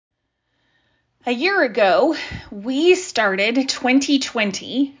A year ago, we started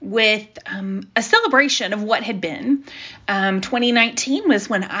 2020 with a celebration of what had been. 2019 was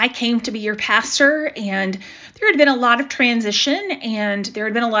when I came to be your pastor, and there had been a lot of transition, and there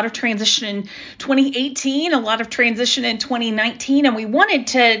had been a lot of transition in 2018, a lot of transition in 2019, and we wanted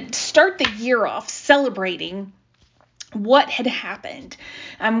to start the year off celebrating what had happened.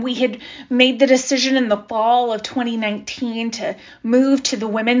 We had made the decision in the fall of 2019 to move to the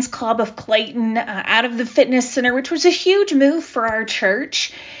Women's Club of Clayton out of the fitness center, which was a huge move for our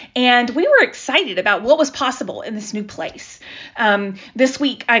church. And we were excited about what was possible in this new place. This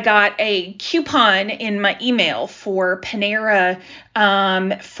week, I got a coupon in my email for Panera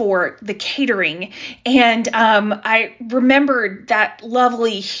for the catering. And I remembered that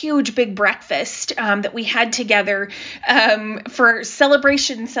lovely, huge, big breakfast that we had together for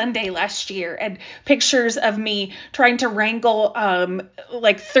Celebration Sunday last year, and pictures of me trying to wrangle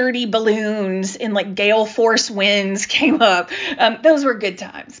like 30 balloons in like gale force winds came up. Those were good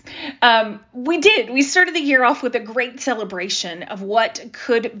times. We started the year off with a great celebration of what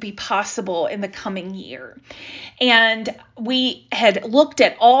could be possible in the coming year. And we had looked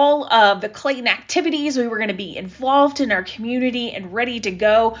at all of the Clayton activities we were going to be involved in our community and ready to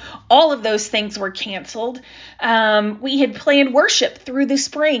go. All of those things were canceled. We had planned worship through the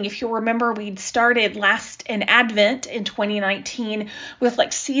spring. If you'll remember, we'd started last in Advent in 2019 with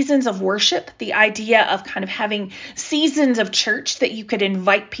like seasons of worship, the idea of kind of having seasons of church that you could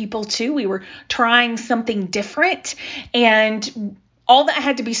invite people to. We were trying something different, and all that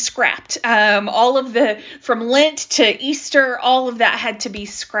had to be scrapped. All of from Lent to Easter, all of that had to be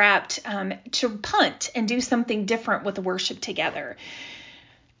scrapped to punt and do something different with worship together.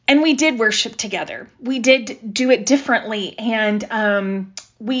 And we did worship together. We did do it differently. And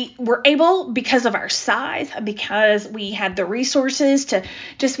we were able, because of our size, because we had the resources to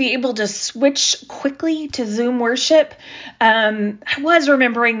just be able to switch quickly to Zoom worship. I was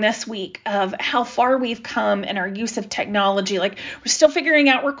remembering this week of how far we've come in our use of technology. Like, we're still figuring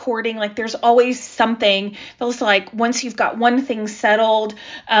out recording. Like, there's always something. Feels like once you've got one thing settled,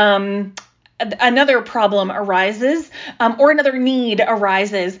 another problem arises, or another need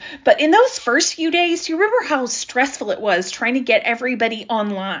arises. But in those first few days, do you remember how stressful it was trying to get everybody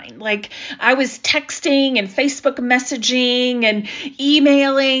online? Like, I was texting and Facebook messaging and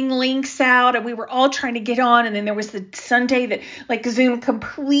emailing links out, and we were all trying to get on. And then there was the Sunday that like Zoom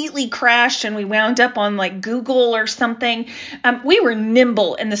completely crashed, and we wound up on like Google or something. We were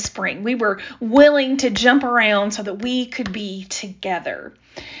nimble in the spring. We were willing to jump around so that we could be together.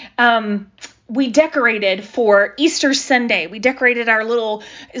 We decorated for Easter Sunday. We decorated our little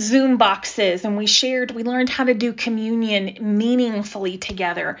Zoom boxes, and we learned how to do communion meaningfully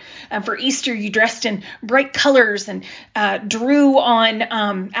together. For Easter, you dressed in bright colors and drew on,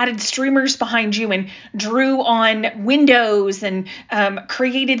 added streamers behind you and drew on windows and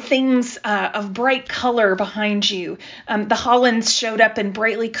created things of bright color behind you. The Hollands showed up in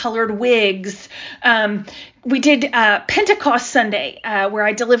brightly colored wigs. We did Pentecost Sunday, where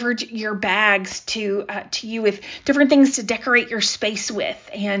I delivered your bags to you with different things to decorate your space with.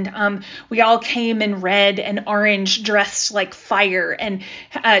 And we all came in red and orange, dressed like fire, and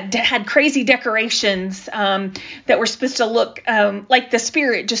had crazy decorations that were supposed to look like the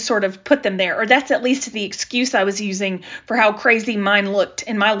Spirit just sort of put them there. Or that's at least the excuse I was using for how crazy mine looked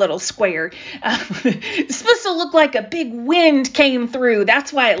in my little square. It's supposed to look like a big wind came through.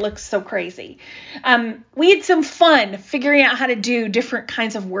 That's why it looks so crazy. We had some fun figuring out how to do different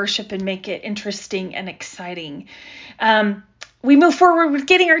kinds of worship and make it interesting and exciting. We moved forward with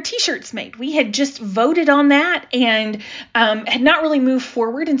getting our t-shirts made. We had just voted on that and had not really moved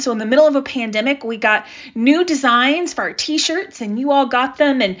forward. And so in the middle of a pandemic, we got new designs for our t-shirts, and you all got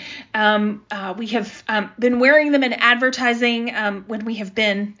them. And we have been wearing them in advertising when we have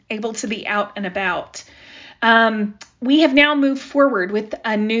been able to be out and about. We have now moved forward with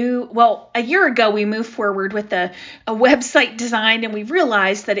a year ago we moved forward with a website design, and we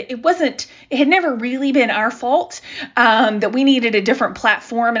realized that it had never really been our fault, that we needed a different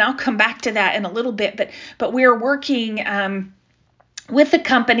platform. And I'll come back to that in a little bit, but we're working with the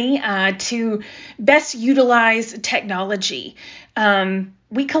company to best utilize technology.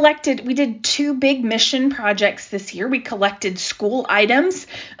 We did 2 big mission projects this year. We collected school items,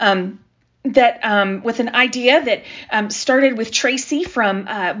 with an idea that started with Tracy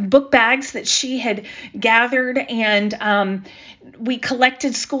from book bags that she had gathered, and we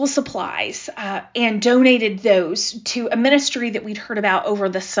collected school supplies and donated those to a ministry that we'd heard about over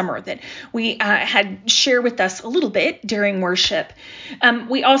the summer that we had shared with us a little bit during worship.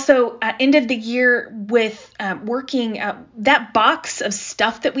 We also ended the year with working that box of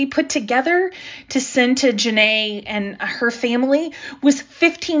stuff that we put together to send to Janae and her family was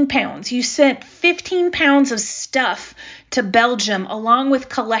 15 pounds. You sent 15 pounds of stuff to Belgium, along with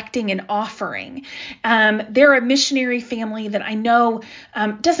collecting an offering. They're a missionary family that I know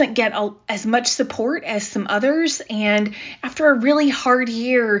doesn't get as much support as some others. And after a really hard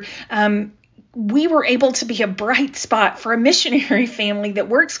year, we were able to be a bright spot for a missionary family that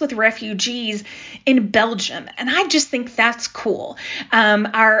works with refugees in Belgium. And I just think that's cool.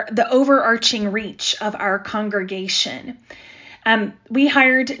 The overarching reach of our congregation. We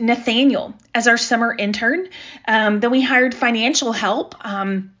hired Nathaniel as our summer intern. Then we hired financial help.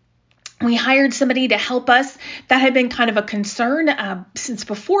 We hired somebody to help us. That had been kind of a concern since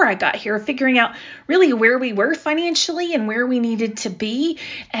before I got here, figuring out really where we were financially and where we needed to be.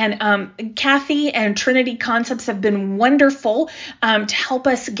 And Kathy and Trinity Concepts have been wonderful to help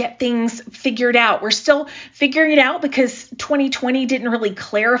us get things figured out. We're still figuring it out because 2020 didn't really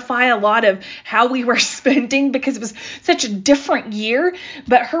clarify a lot of how we were spending because it was such a different year.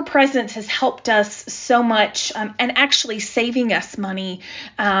 But her presence has helped us so much and actually saving us money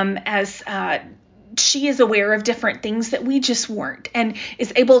as she is aware of different things that we just weren't and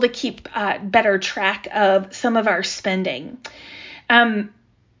is able to keep better track of some of our spending.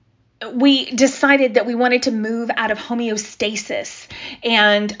 We decided that we wanted to move out of homeostasis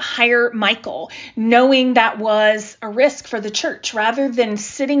and hire Michael, knowing that was a risk for the church rather than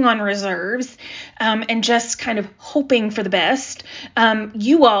sitting on reserves and just kind of hoping for the best.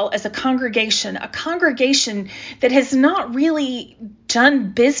 You all as a congregation that has not really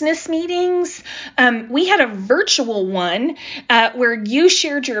done business meetings. We had a virtual one where you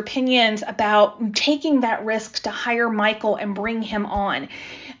shared your opinions about taking that risk to hire Michael and bring him on.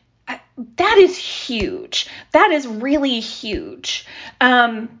 That is huge. That is really huge.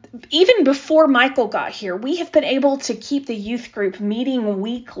 Even before Michael got here, we have been able to keep the youth group meeting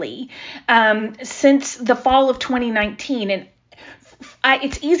weekly since the fall of 2019. And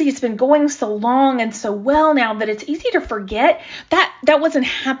it's easy. It's been going so long and so well now that it's easy to forget that wasn't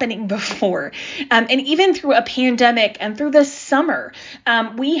happening before. And even through a pandemic and through the summer,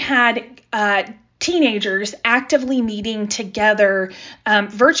 we had teenagers actively meeting together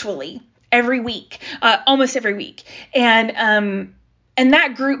virtually every week, almost every week. And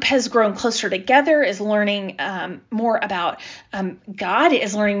that group has grown closer together, is learning more about God,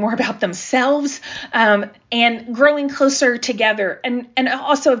 is learning more about themselves, and growing closer together, and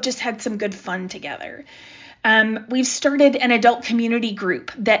also have just had some good fun together. We've started an adult community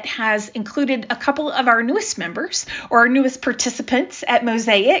group that has included a couple of our newest members or our newest participants at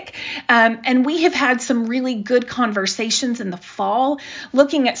Mosaic. And we have had some really good conversations in the fall,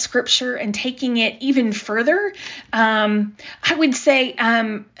 looking at scripture and taking it even further. I would say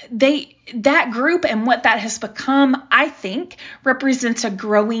that group and what that has become, I think, represents a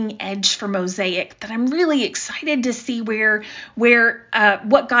growing edge for Mosaic that I'm really excited to see where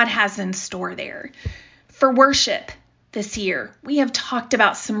what God has in store there. For worship this year, we have talked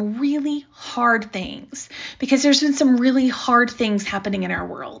about some really hard things because there's been some really hard things happening in our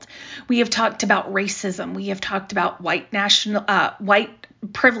world. We have talked about racism. We have talked about white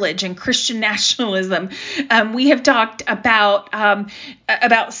privilege and Christian nationalism. We have talked about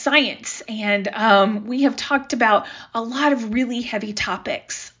science, and we have talked about a lot of really heavy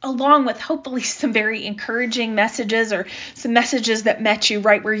topics, along with hopefully some very encouraging messages or some messages that met you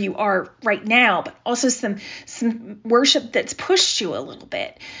right where you are right now, but also some worship that's pushed you a little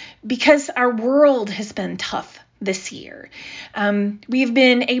bit because our world has been tough this year. We've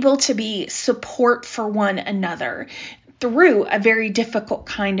been able to be support for one another through a very difficult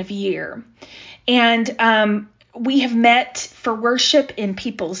kind of year. And we have met for worship in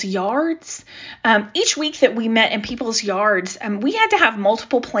people's yards. Each week that we met in people's yards, we had to have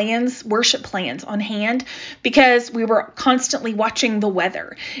multiple worship plans on hand because we were constantly watching the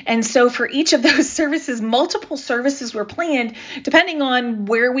weather. And so for each of those services, multiple services were planned depending on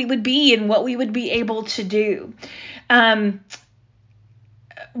where we would be and what we would be able to do.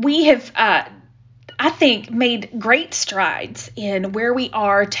 We have I think, made great strides in where we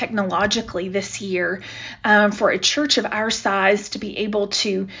are technologically this year for a church of our size to be able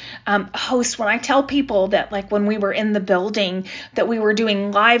to host. When I tell people that, like, when we were in the building, that we were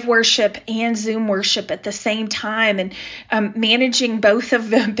doing live worship and Zoom worship at the same time and managing both of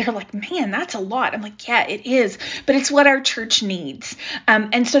them, they're like, man, that's a lot. I'm like, yeah, it is, but it's what our church needs.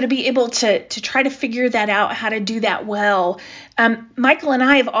 And so to be able to try to figure that out, how to do that well. Michael and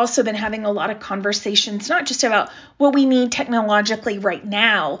I have also been having a lot of conversations, not just about what we need technologically right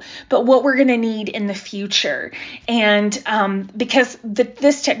now, but what we're going to need in the future. And because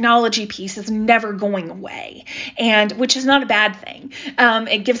this technology piece is never going away, and which is not a bad thing.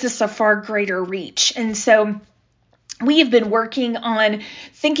 It gives us a far greater reach. And so we have been working on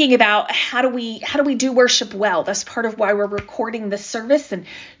thinking about how do we do worship well. That's part of why we're recording this service and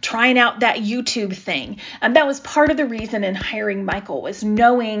trying out that YouTube thing. And that was part of the reason in hiring Michael, was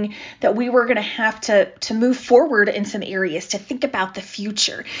knowing that we were going to have to move forward in some areas to think about the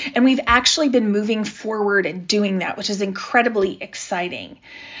future. And we've actually been moving forward and doing that, which is incredibly exciting.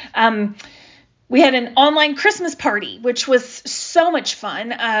 We had an online Christmas party, which was so much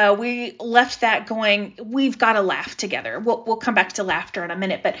fun. We left that going, we've got to laugh together. We'll come back to laughter in a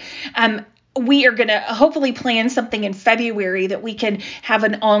minute, but we are going to hopefully plan something in February that we can have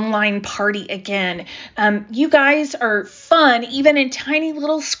an online party again. You guys are fun, even in tiny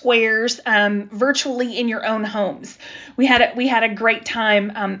little squares, virtually in your own homes. We had a great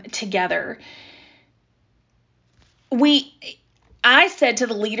time together. I said to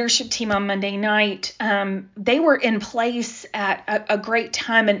the leadership team on Monday night, they were in place at a great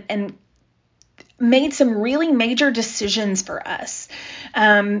time and made some really major decisions for us.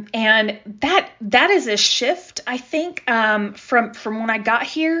 And that is a shift, I think, from when I got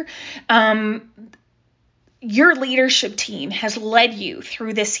here. Your leadership team has led you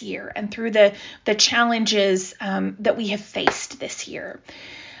through this year and through the challenges that we have faced this year.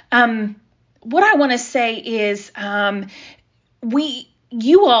 What I want to say is,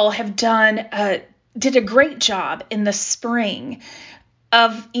 you all have did a great job in the spring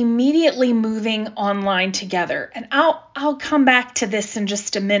of immediately moving online together. And I'll come back to this in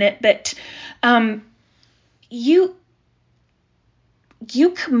just a minute, but you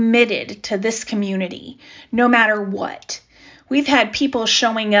committed to this community no matter what. We've had people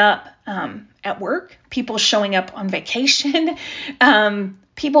showing up at work, people showing up on vacation,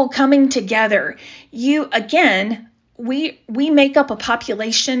 people coming together. We make up a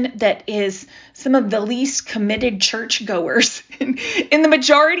population that is some of the least committed churchgoers in the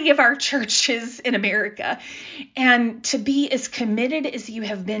majority of our churches in America. And to be as committed as you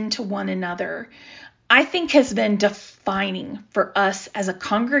have been to one another, I think has been defining for us as a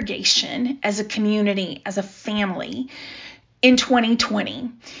congregation, as a community, as a family in 2020.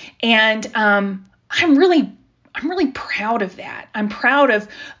 And I'm really proud of that. I'm proud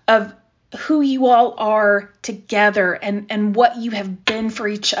of who you all are together and what you have been for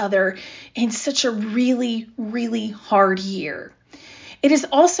each other in such a really, really hard year. It is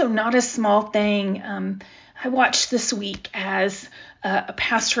also not a small thing. I watched this week as a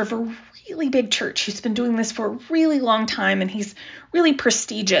pastor of a really big church who's been doing this for a really long time, and he's really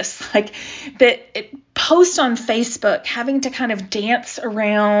prestigious, post on Facebook having to kind of dance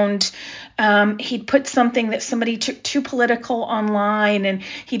around. He'd put something that somebody took too political online, and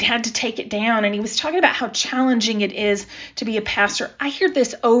he'd had to take it down. And he was talking about how challenging it is to be a pastor. I hear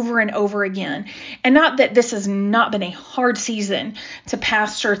this over and over again. And not that this has not been a hard season to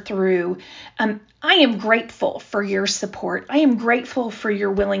pastor through. I am grateful for your support. I am grateful for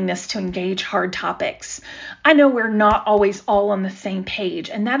your willingness to engage hard topics. I know we're not always all on the same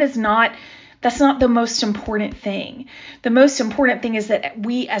page, and that's not the most important thing. The most important thing is that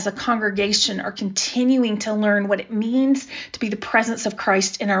we as a congregation are continuing to learn what it means to be the presence of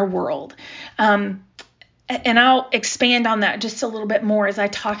Christ in our world. And I'll expand on that just a little bit more as I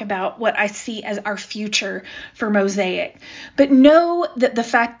talk about what I see as our future for Mosaic. But know that the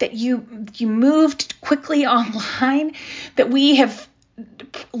fact that you moved quickly online, that we have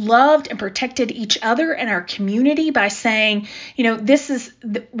loved and protected each other and our community by saying, when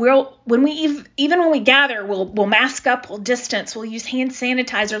we gather, we'll mask up, we'll distance, we'll use hand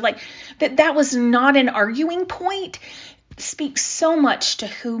sanitizer. That was not an arguing point. Speaks so much to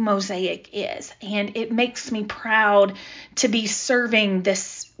who Mosaic is, and it makes me proud to be serving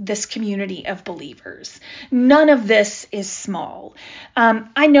this community of believers. None of this is small.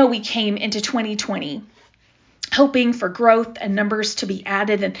 I know we came into 2020 hoping for growth and numbers to be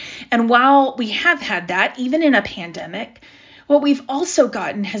added, and while we have had that, even in a pandemic, what we've also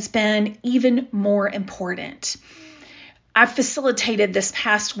gotten has been even more important. I've facilitated this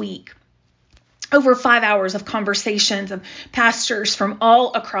past week over 5 hours of conversations of pastors from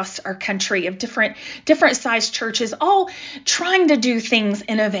all across our country, of different sized churches, all trying to do things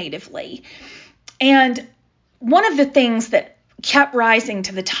innovatively. And one of the things that kept rising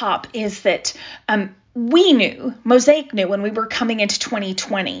to the top is that Mosaic knew when we were coming into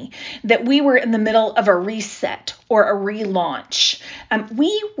 2020 that we were in the middle of a reset or a relaunch.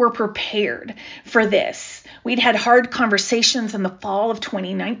 We were prepared for this. We'd had hard conversations in the fall of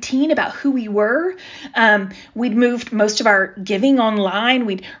 2019 about who we were. We'd moved most of our giving online.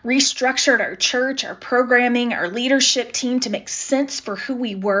 We'd restructured our church, our programming, our leadership team to make sense for who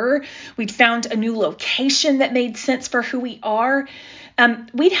we were. We'd found a new location that made sense for who we are.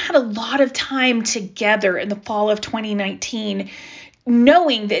 We'd had a lot of time together in the fall of 2019,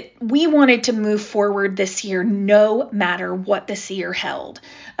 knowing that we wanted to move forward this year no matter what this year held,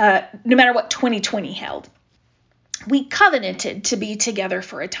 no matter what 2020 held. We covenanted to be together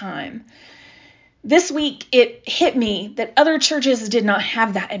for a time. This week, it hit me that other churches did not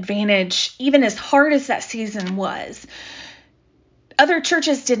have that advantage, even as hard as that season was. Other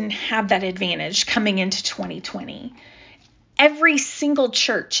churches didn't have that advantage coming into 2020. Every single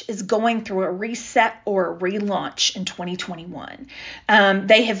church is going through a reset or a relaunch in 2021.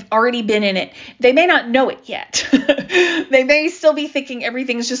 They have already been in it. They may not know it yet. They may still be thinking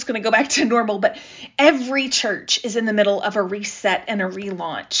everything's just going to go back to normal, but every church is in the middle of a reset and a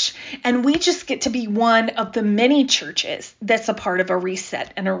relaunch. And we just get to be one of the many churches that's a part of a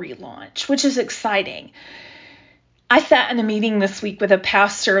reset and a relaunch, which is exciting. I sat in a meeting this week with a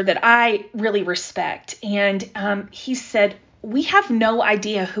pastor that I really respect, and he said, we have no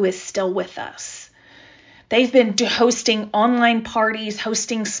idea who is still with us. They've been hosting online parties,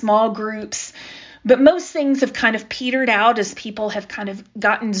 hosting small groups, but most things have kind of petered out as people have kind of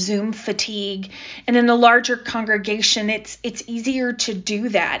gotten Zoom fatigue. And in a larger congregation, it's easier to do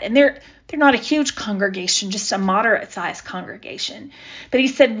that. And they're not a huge congregation, just a moderate-sized congregation. But he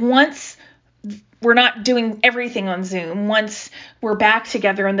said once we're not doing everything on Zoom, once we're back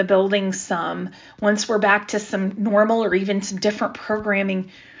together in the building once we're back to some normal or even some different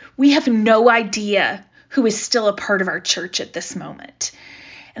programming, we have no idea who is still a part of our church at this moment.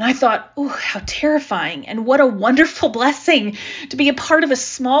 And I thought, oh, how terrifying, and what a wonderful blessing to be a part of a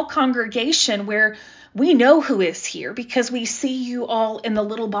small congregation where we know who is here because we see you all in the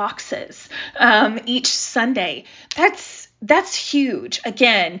little boxes each Sunday. That's huge.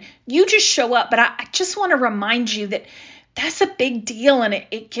 Again, you just show up, but I just want to remind you that that's a big deal, and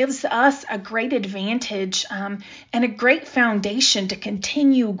it gives us a great advantage and a great foundation to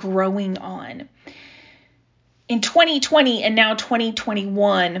continue growing on. In 2020 and now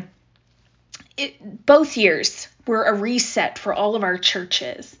 2021, both years were a reset for all of our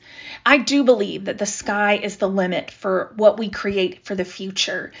churches. I do believe that the sky is the limit for what we create for the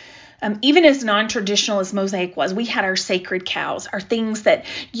future. Even as non-traditional as Mosaic was, we had our sacred cows, our things that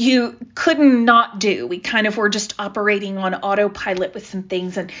you couldn't not do. We kind of were just operating on autopilot with some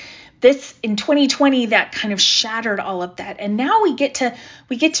things. And this in 2020, that kind of shattered all of that. And now we get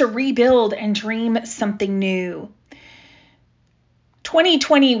to rebuild and dream something new.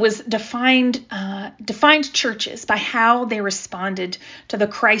 2020 was defined churches by how they responded to the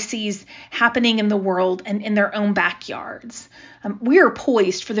crises happening in the world and in their own backyards. We are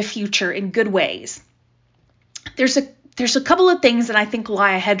poised for the future in good ways. There's a couple of things that I think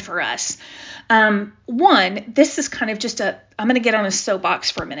lie ahead for us. One, this is kind of I'm going to get on a soapbox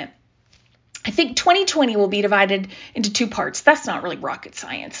for a minute. I think 2020 will be divided into two parts. That's not really rocket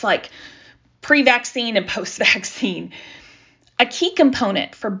science, like pre-vaccine and post-vaccine. A key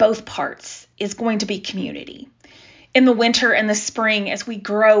component for both parts is going to be community. In the winter and the spring, as we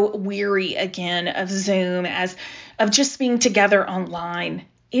grow weary again of Zoom, of just being together online,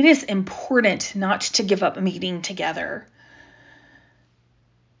 it is important not to give up meeting together.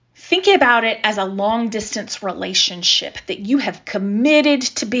 Think about it as a long-distance relationship that you have committed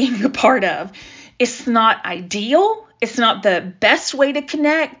to being a part of. It's not ideal. It's not the best way to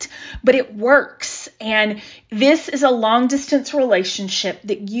connect, but it works. And this is a long-distance relationship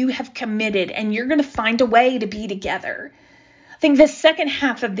that you have committed, and you're going to find a way to be together. I think the second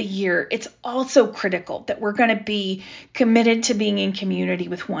half of the year, it's also critical that we're going to be committed to being in community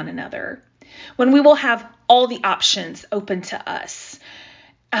with one another. When we will have all the options open to us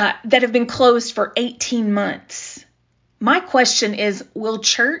that have been closed for 18 months, my question is, will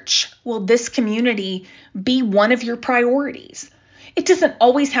this community be one of your priorities? It doesn't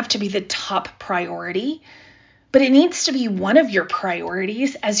always have to be the top priority, but it needs to be one of your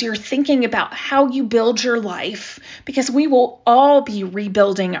priorities as you're thinking about how you build your life, because we will all be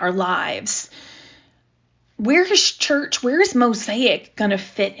rebuilding our lives. Where is Mosaic going to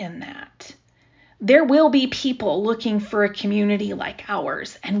fit in that? There will be people looking for a community like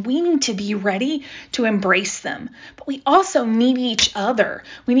ours, and we need to be ready to embrace them. But we also need each other.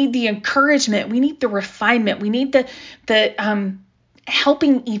 We need the encouragement. We need the refinement. We need the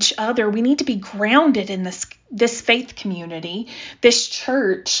helping each other. We need to be grounded in this faith community, this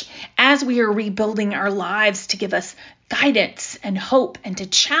church, as we are rebuilding our lives, to give us guidance and hope and to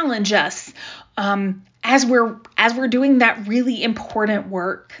challenge us as we're doing that really important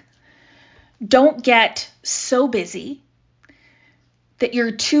work. Don't get so busy that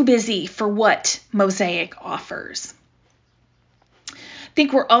you're too busy for what Mosaic offers. I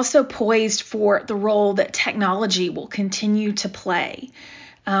think we're also poised for the role that technology will continue to play.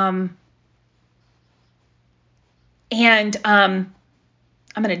 I'm going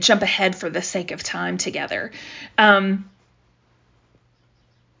to jump ahead for the sake of time together.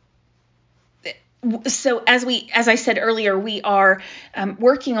 So as I said earlier, we are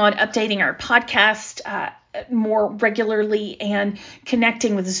working on updating our podcast more regularly and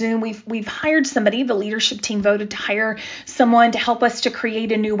connecting with Zoom. We've hired somebody. The leadership team voted to hire someone to help us to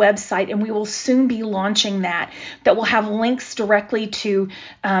create a new website, and we will soon be launching that will have links directly to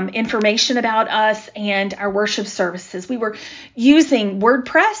information about us and our worship services. We were using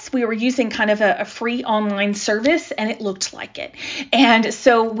WordPress. We were using kind of a free online service, and it looked like it. And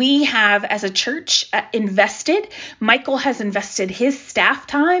so we have, as a church, invested. Michael has invested his staff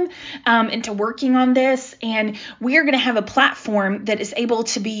time into working on this. And we are going to have a platform that is able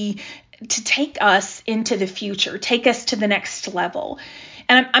to take us into the future, take us to the next level.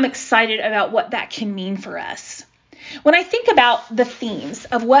 And I'm excited about what that can mean for us. When I think about the themes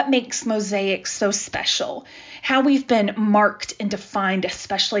of what makes Mosaic so special, how we've been marked and defined,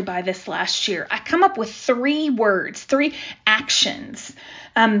 especially by this last year, I come up with 3 words, 3 actions.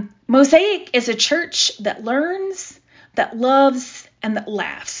 Mosaic is a church that learns, that loves, and that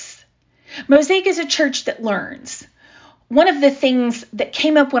laughs. Mosaic is a church that learns. One of the things that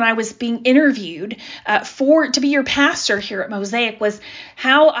came up when I was being interviewed to be your pastor here at Mosaic was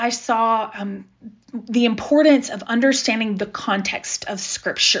how I saw the importance of understanding the context of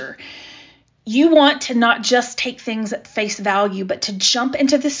Scripture. You want to not just take things at face value, but to jump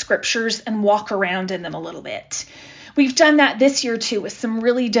into the Scriptures and walk around in them a little bit. We've done that this year too with some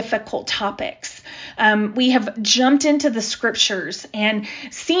really difficult topics. We have jumped into the Scriptures and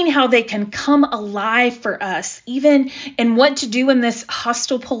seen how they can come alive for us, even in what to do in this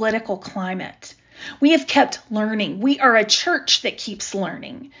hostile political climate. We have kept learning. We are a church that keeps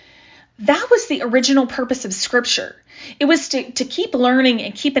learning. That was the original purpose of Scripture. It was to keep learning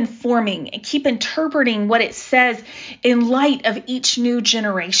and keep informing and keep interpreting what it says in light of each new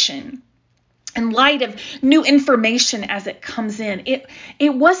generation. In light of new information as it comes in.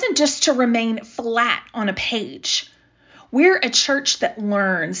 It wasn't just to remain flat on a page. We're a church that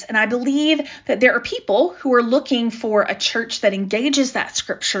learns, and I believe that there are people who are looking for a church that engages that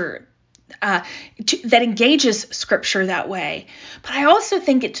Scripture, that engages Scripture that way. But I also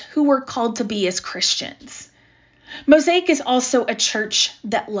think it's who we're called to be as Christians. Mosaic is also a church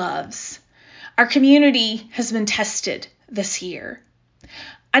that loves. Our community has been tested this year.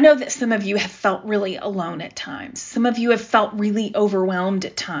 I know that some of you have felt really alone at times. Some of you have felt really overwhelmed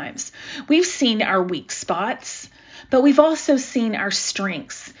at times. We've seen our weak spots, but we've also seen our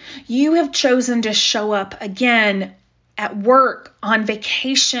strengths. You have chosen to show up again at work, on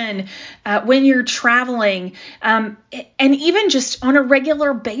vacation, when you're traveling, and even just on a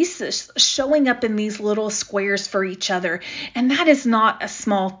regular basis, showing up in these little squares for each other. And that is not a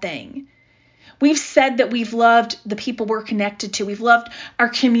small thing. We've said that we've loved the people we're connected to. We've loved our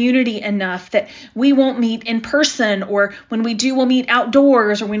community enough that we won't meet in person, or when we do, we'll meet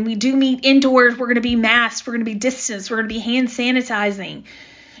outdoors, or when we do meet indoors, we're going to be masked, we're going to be distanced, we're going to be hand sanitizing.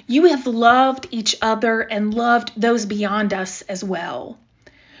 You have loved each other and loved those beyond us as well.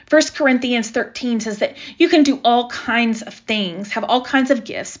 1 Corinthians 13 says that you can do all kinds of things, have all kinds of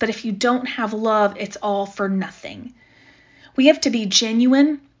gifts, but if you don't have love, it's all for nothing. We have to be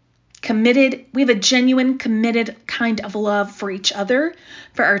genuine, committed. We have a genuine, committed kind of love for each other,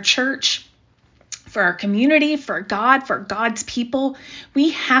 for our church, for our community, for God, for God's people.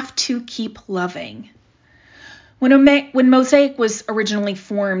 We have to keep loving. When Mosaic was originally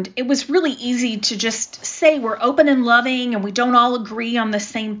formed, it was really easy to just say we're open and loving and we don't all agree on the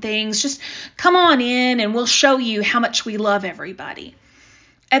same things. Just come on in and we'll show you how much we love everybody.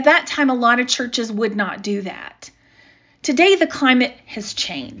 At that time, a lot of churches would not do that. Today, the climate has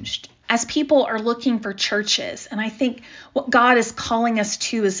changed as people are looking for churches. And I think what God is calling us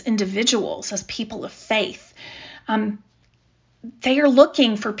to as individuals, as people of faith, they are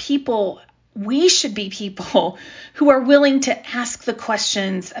looking for people we should be people who are willing to ask the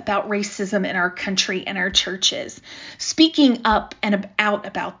questions about racism in our country and our churches, speaking up and out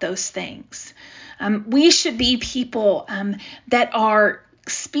about those things. We should be people that are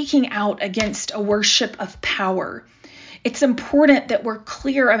speaking out against a worship of power. It's important that we're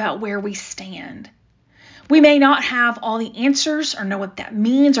clear about where we stand. We may not have all the answers or know what that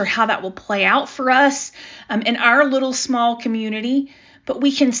means or how that will play out for us in our little small community, but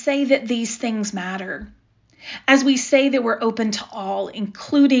we can say that these things matter. As we say that we're open to all,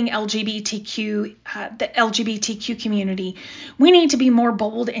 including the LGBTQ community, we need to be more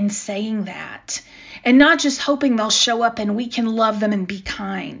bold in saying that and not just hoping they'll show up and we can love them and be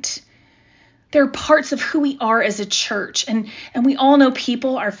kind. They're parts of who we are as a church, and we all know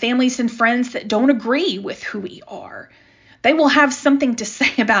people, our families and friends, that don't agree with who we are. They will have something to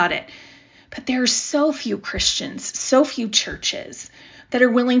say about it. But there are so few Christians, so few churches that are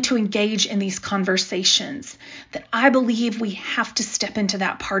willing to engage in these conversations that I believe we have to step into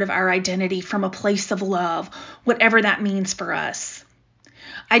that part of our identity from a place of love, whatever that means for us.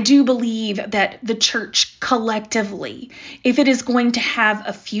 I do believe that the church collectively, if it is going to have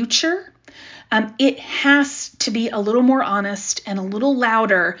a future, it has to be a little more honest and a little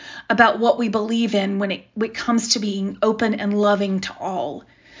louder about what we believe in when it comes to being open and loving to all.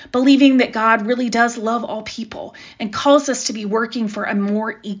 Believing that God really does love all people and calls us to be working for a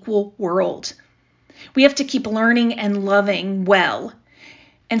more equal world. We have to keep learning and loving well.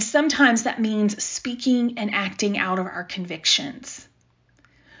 And sometimes that means speaking and acting out of our convictions.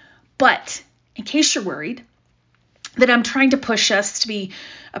 But in case you're worried that I'm trying to push us to be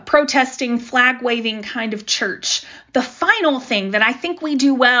a protesting, flag-waving kind of church, the final thing that I think we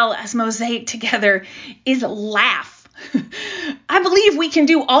do well as Mosaic together is laugh. I believe we can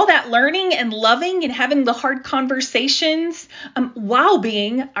do all that learning and loving and having the hard conversations while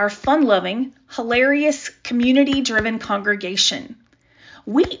being our fun-loving, hilarious, community-driven congregation.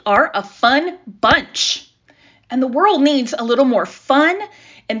 We are a fun bunch, and the world needs a little more fun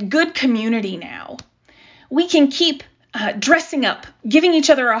and good community now. We can keep dressing up, giving each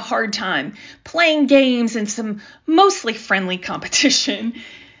other a hard time, playing games and some mostly friendly competition.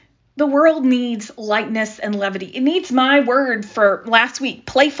 The world needs lightness and levity. It needs my word for last week,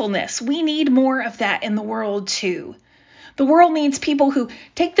 playfulness. We need more of that in the world too. The world needs people who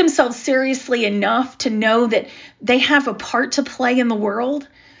take themselves seriously enough to know that they have a part to play in the world,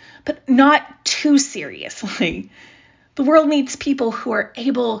 but not too seriously. The world needs people who are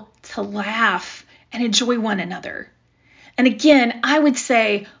able to laugh and enjoy one another. And again, I would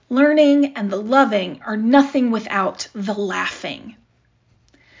say learning and the loving are nothing without the laughing.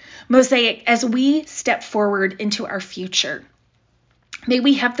 Mosaic, as we step forward into our future, may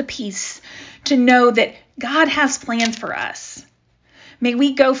we have the peace to know that God has plans for us. May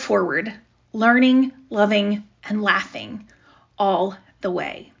we go forward, learning, loving, and laughing all the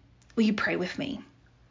way. Will you pray with me?